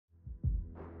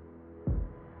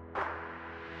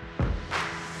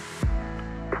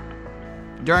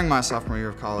During my sophomore year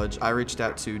of college, I reached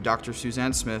out to Dr.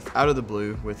 Suzanne Smith out of the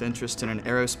blue with interest in an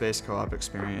aerospace co-op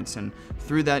experience, and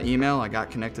through that email I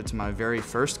got connected to my very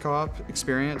first co-op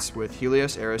experience with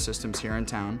Helios Aerosystems here in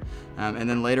town, and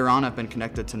then later on I've been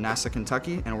connected to NASA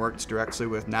Kentucky and worked directly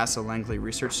with NASA Langley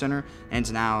Research Center,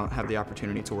 and now have the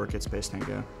opportunity to work at Space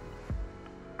Tango.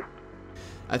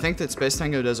 I think that Space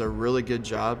Tango does a really good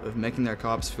job of making their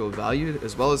co-ops feel valued,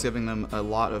 as well as giving them a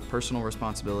lot of personal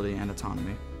responsibility and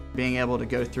autonomy. Being able to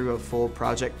go through a full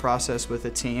project process with a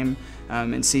team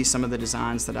and see some of the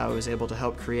designs that I was able to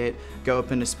help create go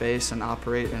up into space and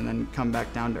operate and then come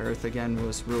back down to Earth again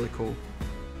was really cool.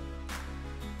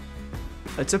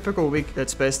 A typical week at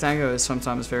Space Tango is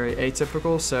sometimes very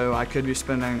atypical, so I could be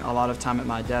spending a lot of time at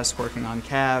my desk working on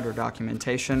CAD or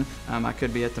documentation. I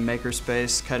could be at the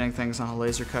makerspace cutting things on a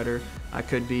laser cutter. I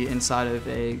could be inside of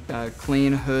a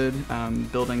clean hood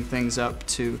building things up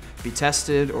to be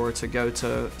tested or to go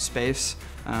to space.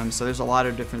 So there's a lot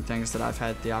of different things that I've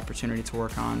had the opportunity to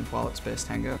work on while at Space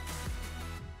Tango.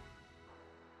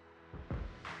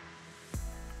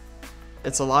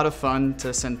 It's a lot of fun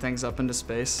to send things up into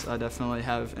space. I definitely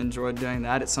have enjoyed doing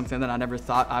that. It's something that I never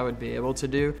thought I would be able to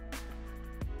do.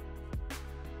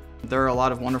 There are a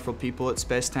lot of wonderful people at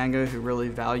Space Tango who really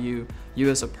value you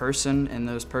as a person and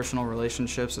those personal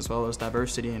relationships, as well as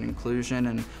diversity and inclusion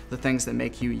and the things that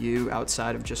make you you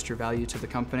outside of just your value to the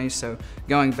company. So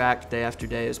going back day after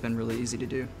day has been really easy to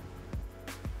do.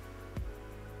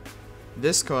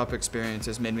 This co-op experience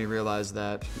has made me realize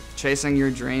that chasing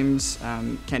your dreams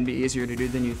can be easier to do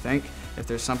than you think. If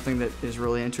there's something that is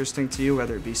really interesting to you,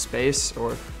 whether it be space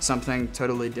or something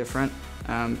totally different,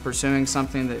 pursuing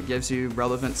something that gives you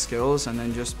relevant skills and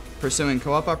then just pursuing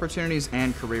co-op opportunities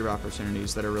and career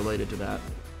opportunities that are related to that.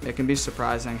 It can be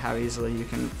surprising how easily you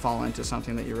can fall into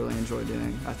something that you really enjoy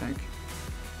doing, I think.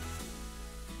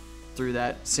 Through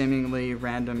that seemingly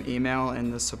random email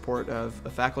and the support of a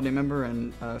faculty member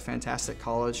and a fantastic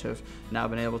college, have now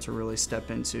been able to really step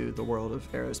into the world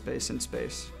of aerospace and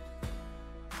space.